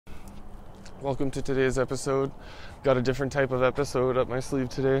Welcome to today's episode. Got a different type of episode up my sleeve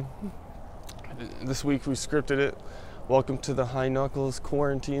today. This week we scripted it. Welcome to the High Knuckles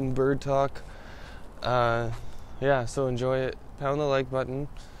Quarantine Birdtalk. So enjoy it. Pound the like button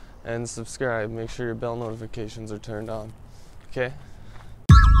and subscribe. Make sure your bell notifications are turned on. Okay?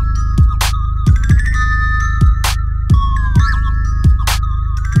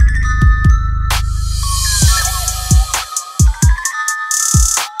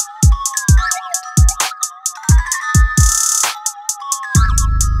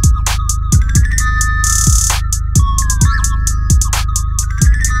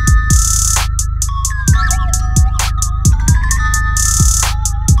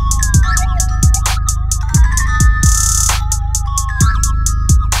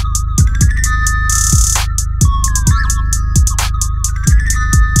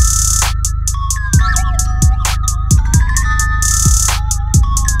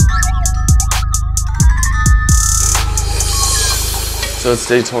 So it's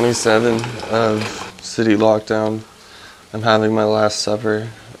day 27 of city lockdown. I'm having my last supper.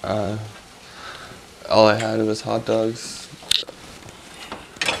 All I had was hot dogs.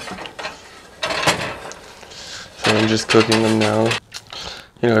 So I'm just cooking them now.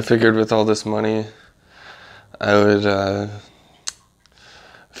 You know, I figured with all this money,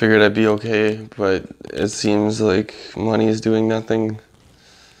 figured I'd be okay, but it seems like money is doing nothing.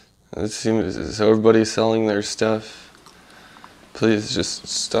 It seems so everybody's selling their stuff. Please just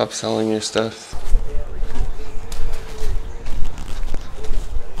stop selling your stuff.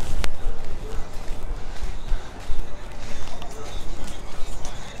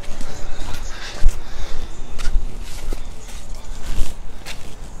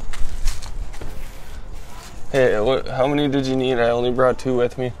 Hey, how many did you need? I only brought 2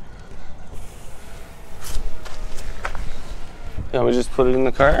 with me. Yeah, we just put it in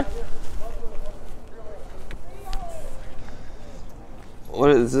the car? What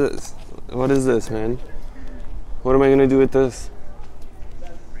is this? What is this, man? What am I gonna do with this?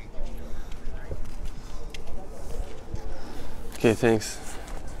 Okay, thanks.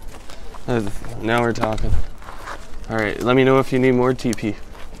 Now we're talking. Alright, let me know if you need more TP.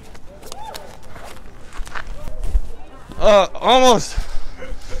 Almost!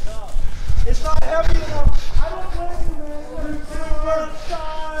 It's not heavy enough. I don't blame you, man. First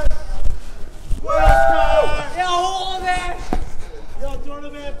time! Yo, hold that! Yo,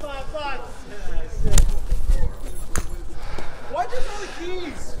 tournament 5-5. Why'd you throw the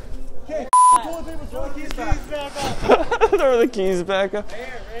keys? Okay, toilet paper, throw the keys back up. Throw the keys back up. Right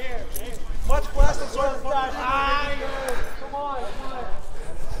here. Much plastic, sorry for that. Come on.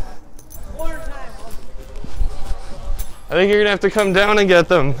 One time. I think you're gonna have to come down and get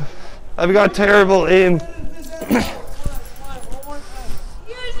them. I've got terrible aim. Use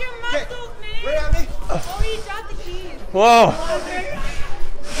your muscles, man. Right at me. Oh, you dropped the keys. Whoa.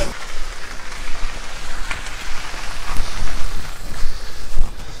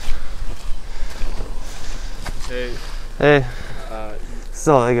 Hey. That's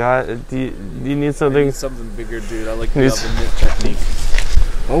all I got. Do you need something? I need something bigger, dude. I like the oven knit technique.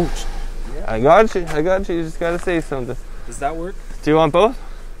 Oh. I got you. You just gotta say something. Does that work? Do you want both?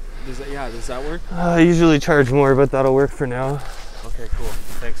 Does that work? I usually charge more, but that'll work for now. Okay, cool.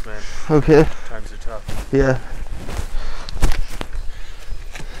 Thanks, man. Okay. Times are tough. Yeah.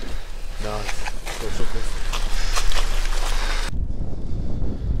 No, it's social distance.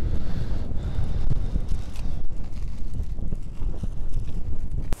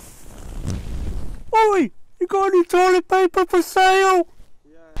 Oi, you got any toilet paper for sale?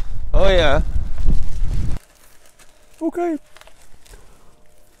 Oh yeah. Okay.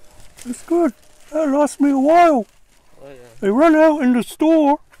 That's good. That lasts me a while. Oh yeah. They run out in the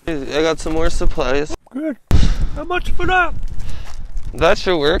store. I got some more supplies. Good. How much for that? That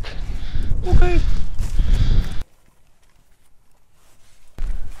should work. Okay.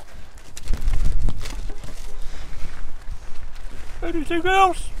 Anything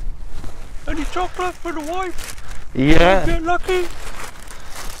else? Any chocolate for the wife? Yeah. Get lucky?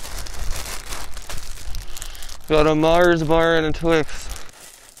 Got a Mars bar and a Twix.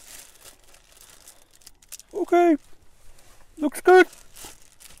 Okay. Looks good.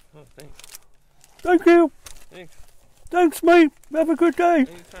 Oh, thanks. Thank you. Thanks. Thanks, mate. Have a good day.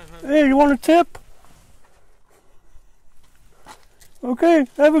 Anytime, Hey, you want a tip? Okay,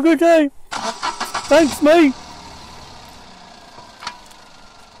 have a good day. Thanks, mate.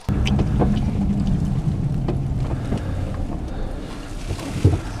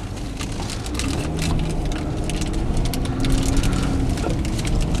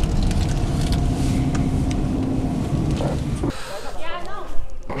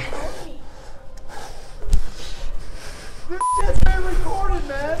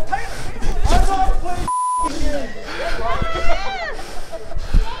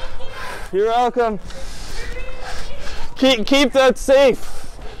 You're welcome. Keep that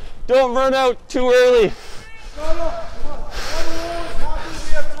safe. Don't run out too early. No, come on.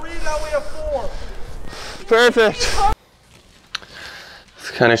 We have 3, now we have 4. Perfect.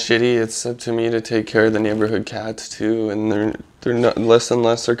 It's kind of shitty. It's up to me to take care of the neighborhood cats too, and they're not, less and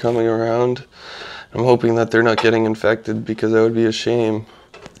less are coming around. I'm hoping that they're not getting infected because that would be a shame.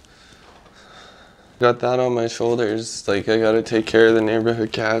 Got that on my shoulders. Like, I gotta take care of the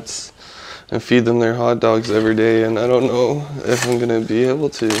neighborhood cats and feed them their hot dogs every day, and I don't know if I'm gonna be able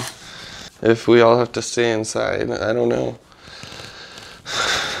to. If we all have to stay inside, I don't know.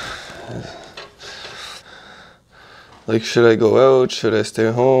 Like, should I go out? Should I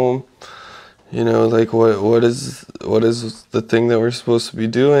stay home? You know, like, what is the thing that we're supposed to be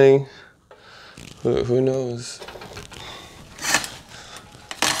doing? Who knows?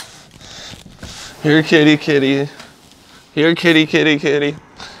 Here, kitty, kitty. Here, kitty, kitty, kitty.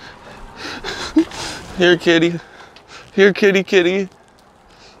 Here, kitty. Here, kitty, kitty.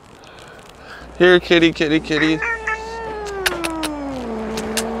 Here, kitty, kitty, kitty.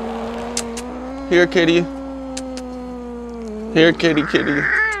 Here, kitty. Here, kitty, kitty.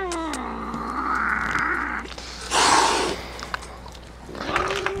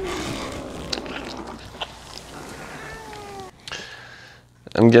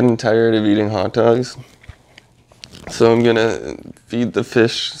 I'm getting tired of eating hot dogs, so I'm gonna feed the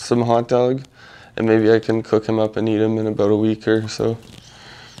fish some hot dog, and maybe I can cook him up and eat him in about a week or so.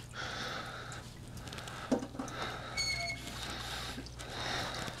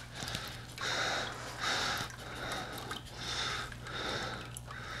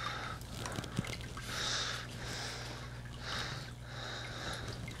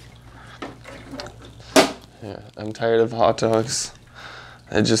 Yeah, I'm tired of hot dogs.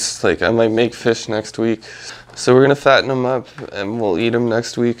 I might make fish next week. So we're gonna fatten them up and we'll eat them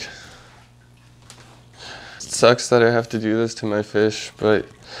next week. It sucks that I have to do this to my fish, but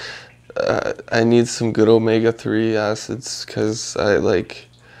I need some good omega-3 acids because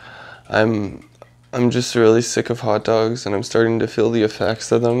I'm just really sick of hot dogs and I'm starting to feel the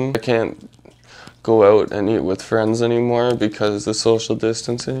effects of them. I can't go out and eat with friends anymore because of social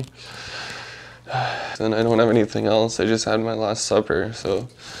distancing. And I don't have anything else. I just had my last supper, so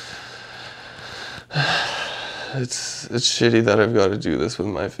it's shitty that I've got to do this with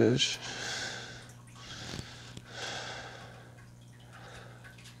my fish.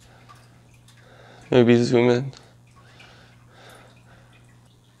 Maybe zoom in.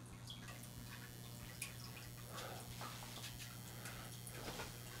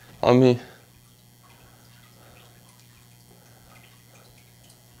 On me.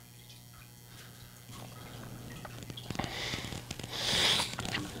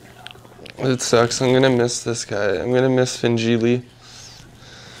 It sucks. I'm gonna miss this guy. I'm gonna miss Finjili.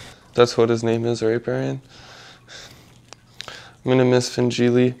 That's what his name is, right, Brian? I'm gonna miss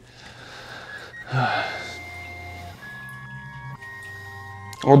Finjili.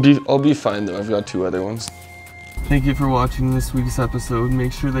 I'll be fine though. I've got 2 other ones. Thank you for watching this week's episode.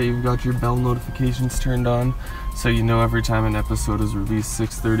 Make sure that you've got your bell notifications turned on so you know every time an episode is released,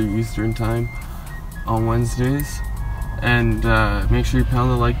 6:30 Eastern Time on Wednesdays. And make sure you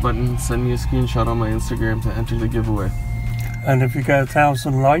pound the like button and send me a screenshot on my Instagram to enter the giveaway. And if you get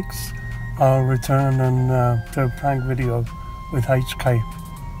 1,000 likes, I'll return and do a prank video with HK.